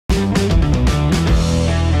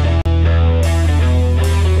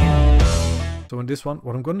in this one,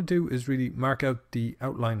 what I'm going to do is really mark out the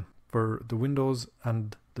outline for the windows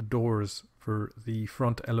and the doors for the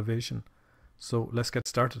front elevation. So let's get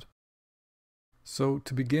started. So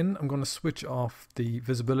to begin, I'm going to switch off the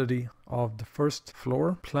visibility of the first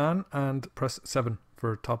floor plan and press 7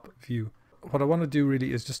 for top view. What I want to do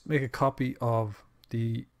really is just make a copy of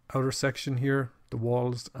the outer section here, the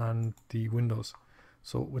walls and the windows.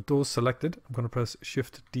 So with those selected, I'm going to press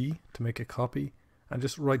Shift D to make a copy and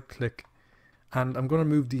just right click. And I'm going to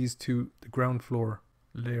move these to the ground floor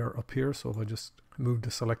layer up here. So if I just move the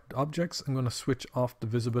select objects, I'm going to switch off the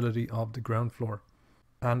visibility of the ground floor.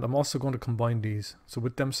 And I'm also going to combine these. So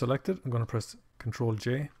with them selected, I'm going to press Ctrl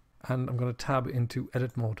J and I'm going to tab into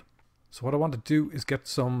edit mode. So what I want to do is get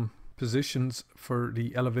some positions for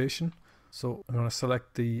the elevation. So I'm going to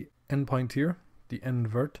select the endpoint here, the end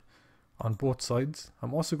vert on both sides.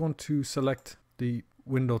 I'm also going to select the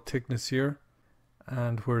window thickness here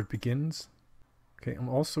and where it begins. Okay, I'm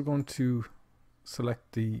also going to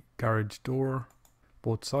select the garage door,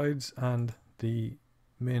 both sides, and the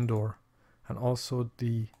main door, and also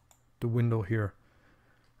the window here.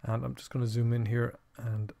 And I'm just going to zoom in here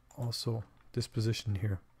and also this position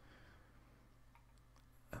here.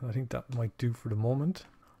 And I think that might do for the moment.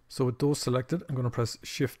 So with those selected, I'm going to press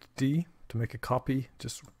Shift D to make a copy,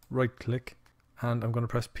 just right click, and I'm going to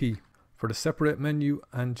press P for the separate menu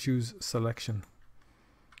and choose selection.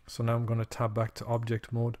 So now I'm going to tab back to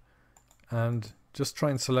object mode and just try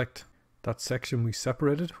and select that section we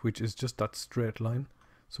separated, which is just that straight line.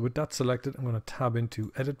 So with that selected, I'm going to tab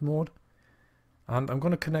into edit mode and I'm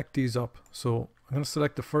going to connect these up. So I'm going to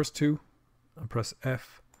select the first two and press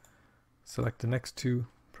F, select the next two,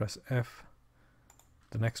 press F,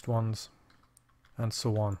 the next ones, and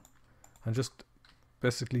so on, and just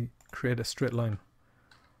basically create a straight line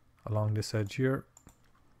along this edge here.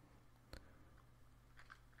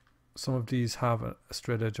 Some of these have a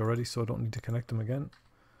straight edge already, so I don't need to connect them again.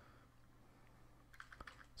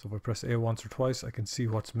 So if I press A once or twice, I can see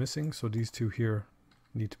what's missing. So these two here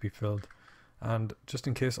need to be filled. And just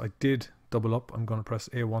in case I did double up, I'm going to press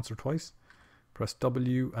A once or twice, press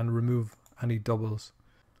W and remove any doubles.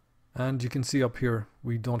 And you can see up here,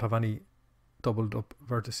 we don't have any doubled up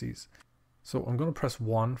vertices. So I'm going to press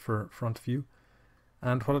 1 for front view.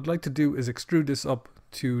 And what I'd like to do is extrude this up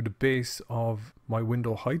to the base of my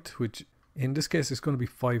window height, which in this case is going to be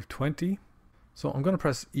 520. So I'm going to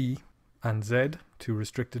press E and Z to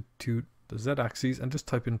restrict it to the Z axis and just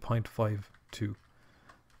type in 0.52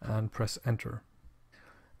 and press enter.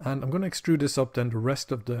 And I'm going to extrude this up then the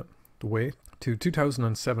rest of the way to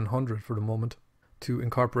 2700 for the moment to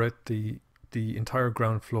incorporate the entire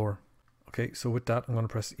ground floor. Okay, so with that I'm going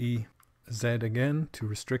to press E, Z again to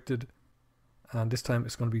restrict it, and this time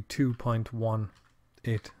it's going to be 2.180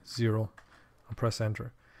 and press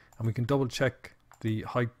enter. And we can double check the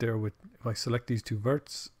height there with, if I select these two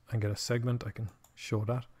verts and get a segment, I can show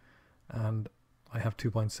that, and I have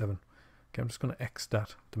 2.7. Okay, I'm just going to X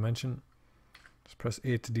that dimension, just press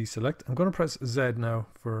A to deselect. I'm going to press Z now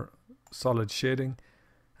for solid shading,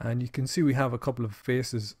 and you can see we have a couple of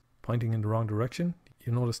faces pointing in the wrong direction.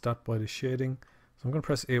 You notice that by the shading. So I'm going to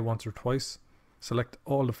press A once or twice, select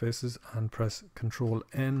all the faces and press Ctrl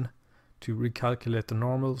N to recalculate the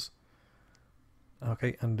normals.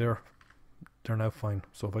 Okay, and they're now fine.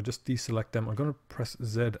 So if I just deselect them, I'm going to press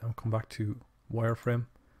Z and come back to wireframe.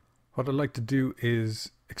 What I'd like to do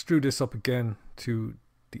is extrude this up again to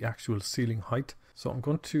the actual ceiling height. So I'm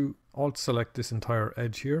going to alt select this entire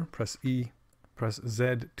edge here, press E, press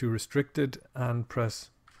Z to restrict it, and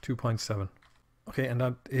press 2.7. Okay, and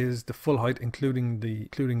that is the full height including the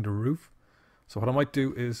roof. So what I might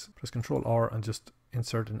do is press Ctrl R and just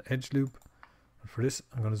insert an edge loop. And for this,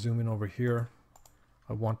 I'm going to zoom in over here.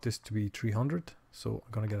 I want this to be 300, so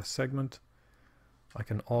I'm going to get a segment. I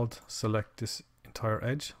can alt select this entire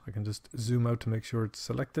edge. I can just zoom out to make sure it's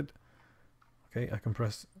selected. Okay, I can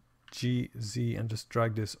press G, Z and just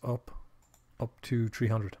drag this up to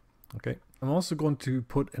 300. Okay, I'm also going to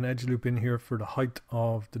put an edge loop in here for the height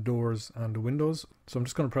of the doors and the windows. So I'm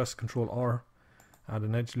just going to press Ctrl R, add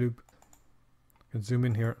an edge loop. I can zoom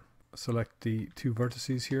in here, select the two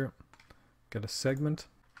vertices here, get a segment.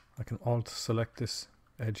 I can alt select this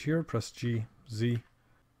edge here, press G, Z,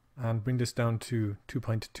 and bring this down to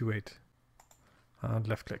 2.28 and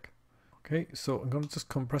left click. Okay, so I'm going to just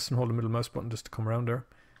press and hold the middle mouse button just to come around there.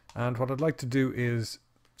 And what I'd like to do is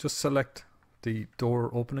just select the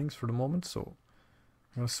door openings for the moment. So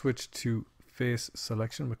I'm going to switch to face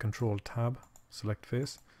selection with Control Tab, select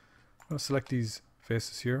face. I'm going to select these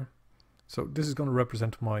faces here. So this is going to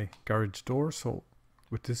represent my garage door. So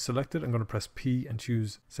with this selected, I'm going to press P and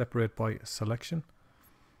choose separate by selection.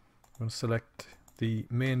 going to select the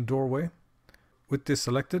main doorway. With this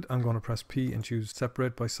selected, I'm going to press P and choose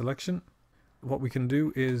separate by selection. What we can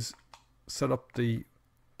do is set up the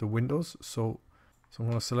windows. So I'm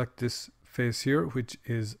going to select this face here, which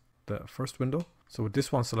is the first window. So with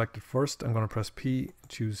this one selected first, I'm going to press P,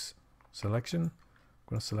 choose selection. I'm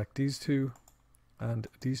going to select these two and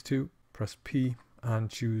these two, press P and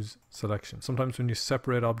choose selection. Sometimes when you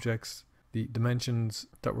separate objects, the dimensions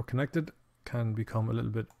that were connected can become a little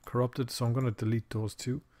bit corrupted. So I'm going to delete those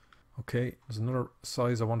two. Okay, there's another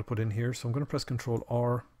size I want to put in here. So I'm going to press Ctrl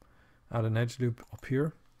R, add an edge loop up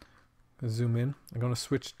here. I'm going to zoom in. I'm going to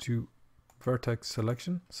switch to vertex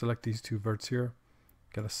selection. Select these two verts here.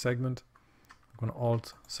 Get a segment. I'm going to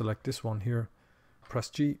Alt select this one here. Press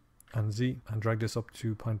G and Z and drag this up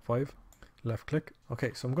to 0.5. Left click.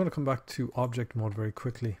 Okay, so I'm going to come back to object mode very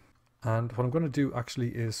quickly. And what I'm going to do actually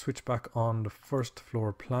is switch back on the first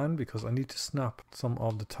floor plan because I need to snap some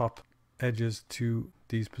of the top edges to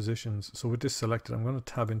these positions. So with this selected, I'm going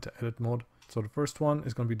to tab into edit mode. So the first one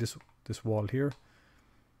is going to be this wall here.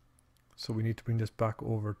 So we need to bring this back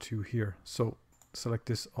over to here. So select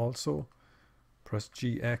this also, press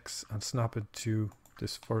GX and snap it to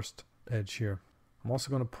this first edge here. I'm also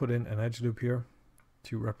going to put in an edge loop here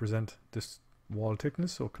to represent this wall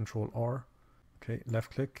thickness. So Ctrl R. Okay,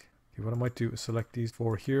 left click. Okay, what I might do is select these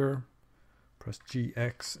four here, press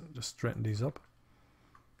GX and just straighten these up.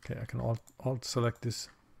 Okay, I can alt select this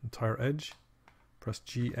entire edge, press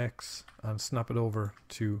GX and snap it over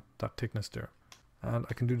to that thickness there. And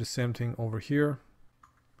I can do the same thing over here,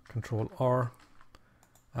 Ctrl R,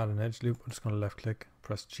 add an edge loop. I'm just going to left click,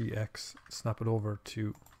 press GX, snap it over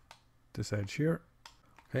to this edge here.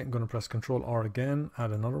 Okay, I'm going to press Ctrl R again,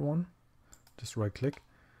 add another one, just right click.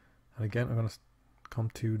 And again, I'm going to come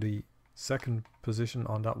to the second position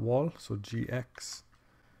on that wall, so GX.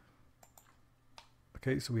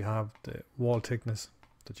 Okay, so we have the wall thickness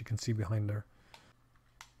that you can see behind there.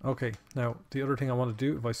 Okay, now the other thing I want to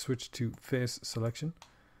do, if I switch to face selection,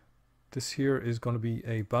 this here is going to be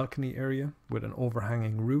a balcony area with an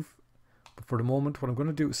overhanging roof. But for the moment, what I'm going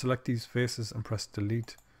to do is select these faces and press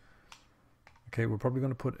delete. Okay, we're probably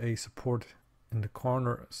going to put a support in the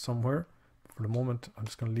corner somewhere. For the moment, I'm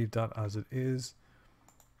just going to leave that as it is.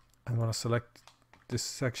 I'm going to select this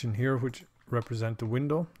section here, which represent the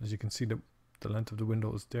window. As you can see, the length of the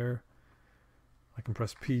window is there. I can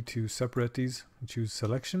press P to separate these and choose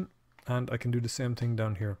selection, and I can do the same thing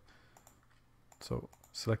down here. So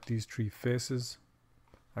select these three faces.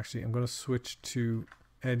 Actually, I'm going to switch to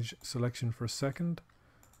edge selection for a second.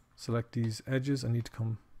 Select these edges. I need to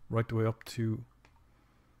come right the way up to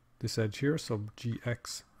this edge here, so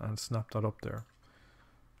GX and snap that up there.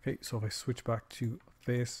 Okay, so if I switch back to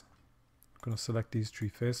face, I'm going to select these three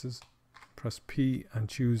faces, press P and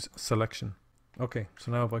choose selection. Okay,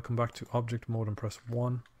 so now if I come back to object mode and press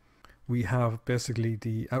 1, we have basically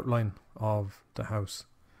the outline of the house.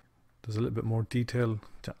 There's a little bit more detail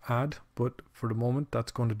to add, but for the moment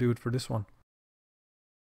that's going to do it for this one.